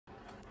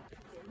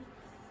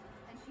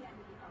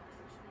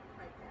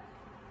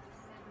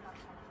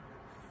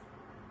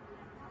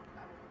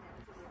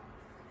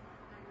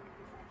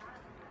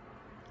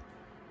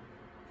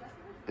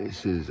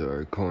This is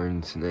our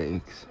corn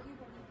snakes.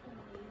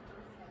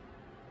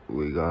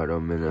 We got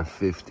them in a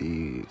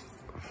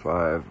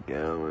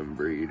 55-gallon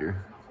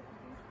breeder.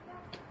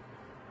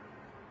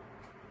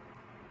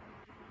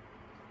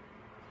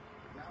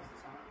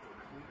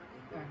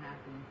 They're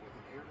happy.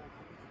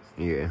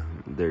 Yeah,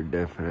 they're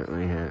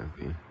definitely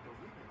happy.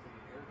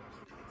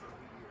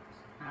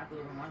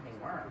 Happier than what they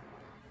were.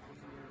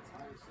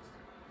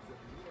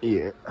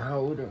 Yeah, how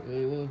old are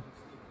they?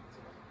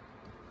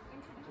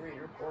 3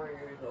 or 4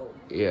 years old.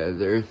 Yeah,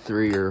 they're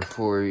 3 or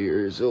 4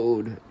 years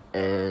old,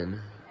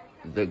 and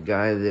the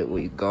guy that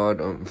we got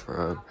them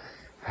from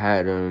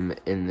had them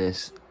in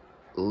this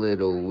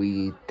little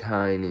wee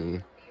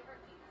tiny,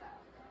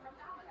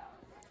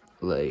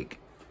 like,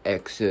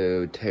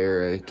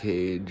 exoterra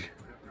cage,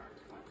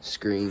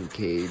 screen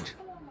cage,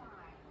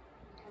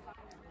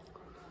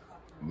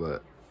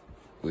 but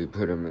we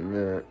put them in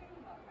that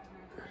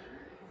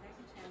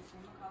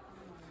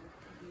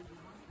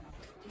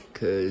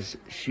because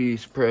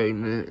she's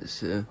pregnant,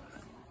 so.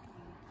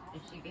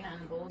 Is she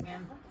behind the bowl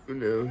again?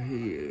 No,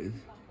 he is.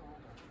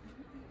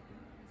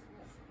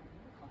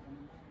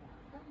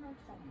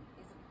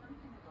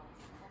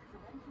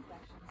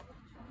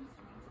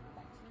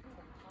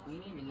 We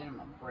need to get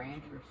him a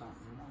branch or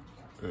something.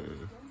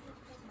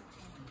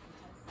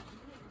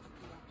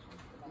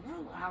 You're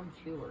a loud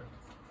chewer.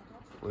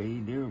 What are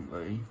you doing,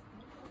 buddy?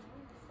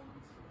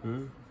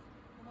 Huh?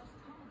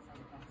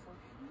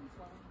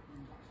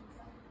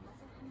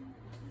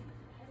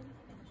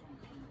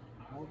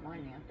 Hold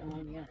mine, you have to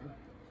hold the other.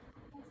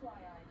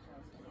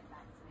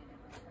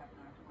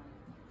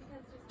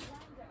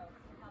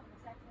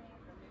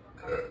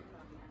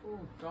 Ooh,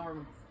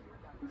 darn.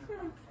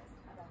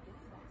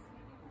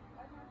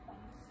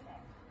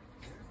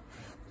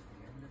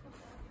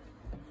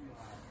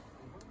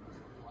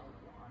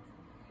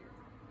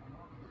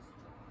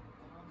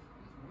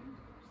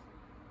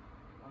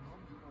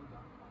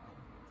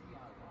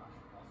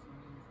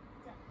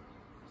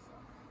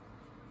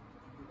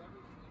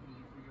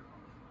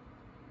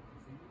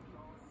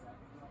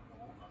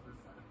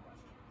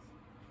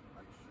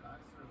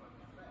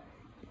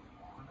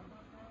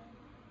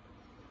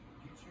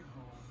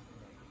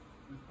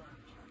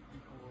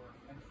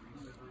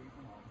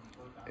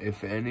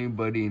 If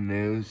anybody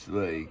knows,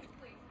 like,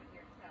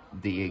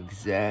 the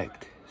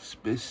exact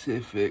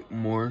specific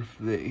morph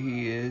that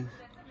he is,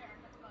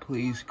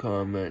 please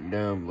comment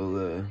down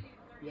below.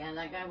 Yeah,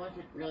 that guy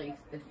wasn't really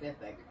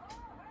specific.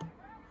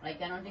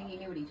 Like, I don't think he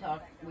knew what he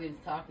was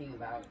talking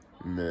about.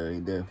 No,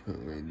 he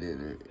definitely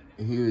didn't.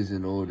 He was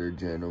an older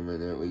gentleman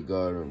that we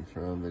got him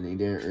from, and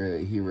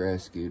he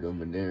rescued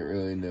him and didn't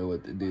really know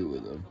what to do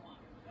with him.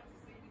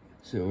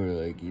 So we're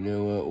like, you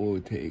know what,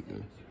 we'll take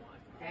him.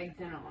 Eggs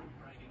and all.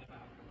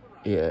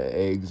 Yeah,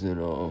 eggs and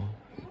all.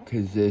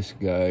 Because this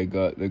guy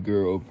got the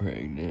girl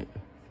pregnant.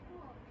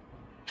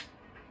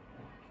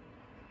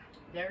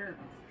 They're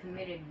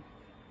committed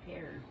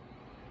pair.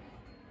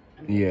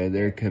 Yeah,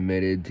 they're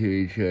committed to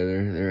each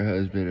other. They're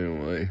husband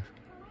and wife.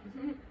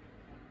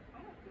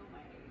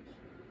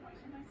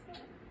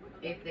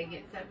 If they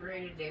get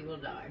separated, they will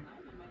die.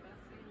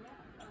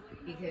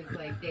 Because,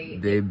 like,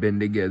 they've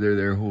been together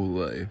their whole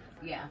life.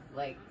 Yeah,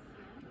 like,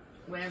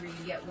 whenever you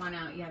get one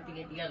out, you have to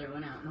get the other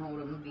one out and hold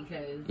them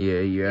because...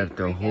 Yeah, you have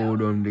to hold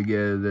them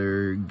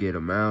together, get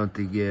them out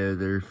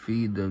together,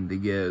 feed them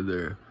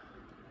together.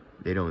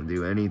 They don't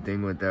do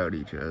anything without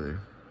each other.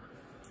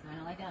 Kind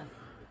of like us.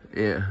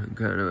 Yeah,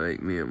 kind of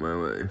like me and my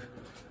wife.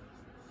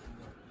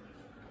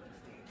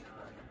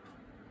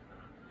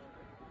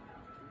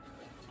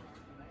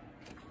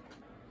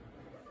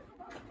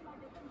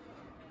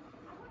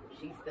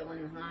 She's still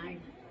in the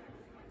hide?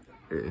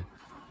 Yeah,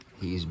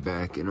 he's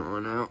backing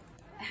on out.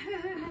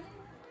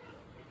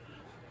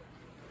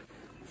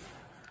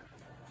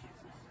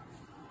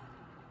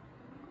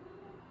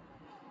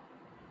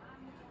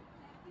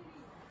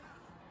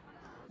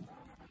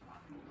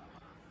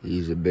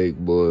 He's a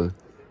big boy.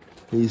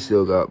 He's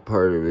still got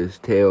part of his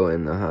tail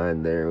in the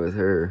hide there with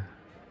her.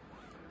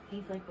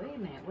 He's like, wait a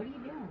minute, what are you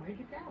doing? Where'd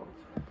you go?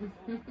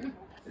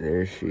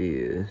 There she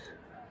is.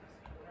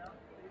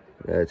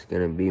 That's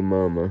gonna be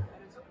Mama.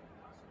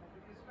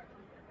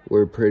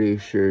 We're pretty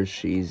sure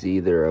she's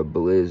either a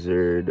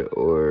blizzard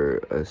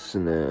or a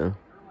snow.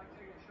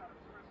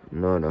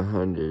 Not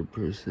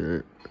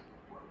 100%.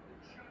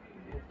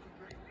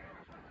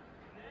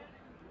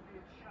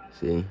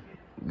 See?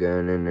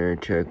 Going in there,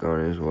 check on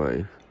his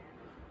wife.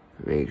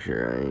 Make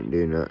sure I ain't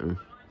do nothing.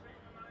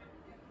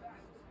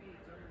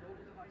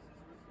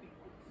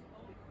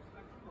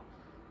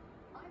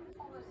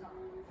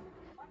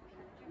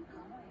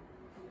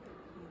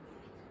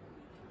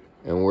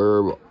 And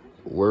we're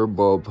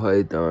ball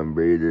python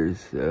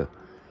breeders, so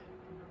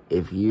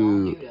if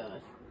you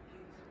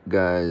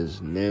guys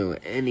know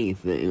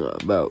anything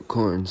about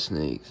corn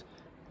snakes,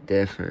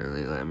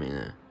 definitely let me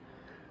know.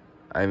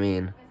 I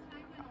mean,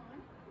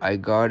 I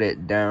got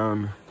it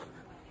down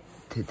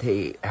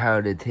to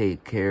how to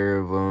take care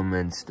of them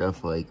and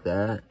stuff like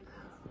that,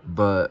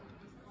 but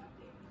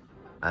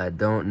I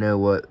don't know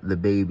what the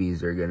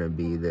babies are gonna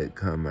be that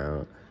come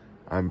out.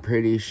 I'm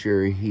pretty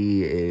sure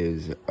he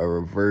is a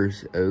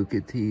reverse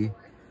Okatee,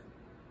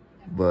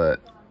 but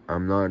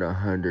I'm not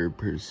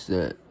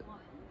 100%.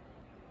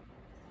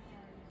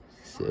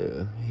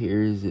 So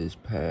here's his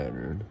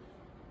pattern.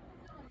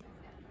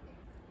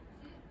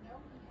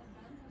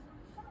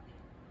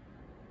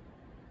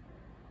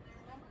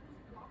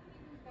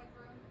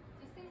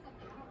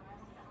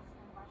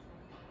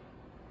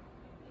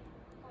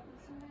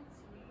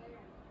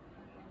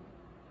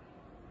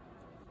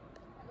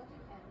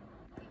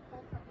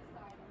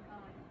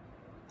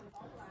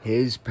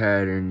 His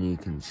pattern you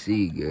can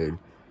see good.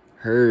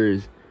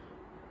 Hers,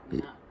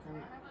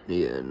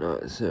 yeah,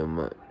 not so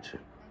much.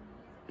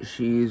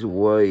 She's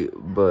white,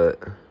 but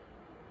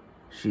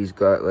she's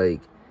got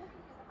like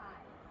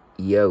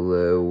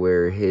yellow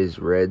where his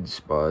red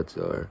spots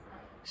are.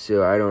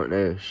 So I don't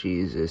know if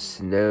she's a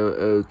snow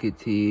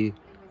Okatee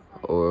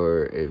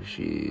or if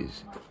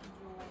she's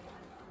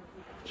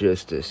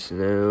just a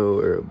snow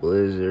or a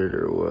blizzard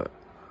or what.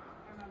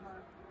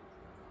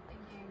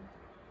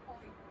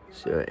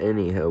 So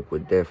any help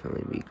would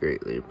definitely be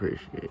greatly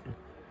appreciated.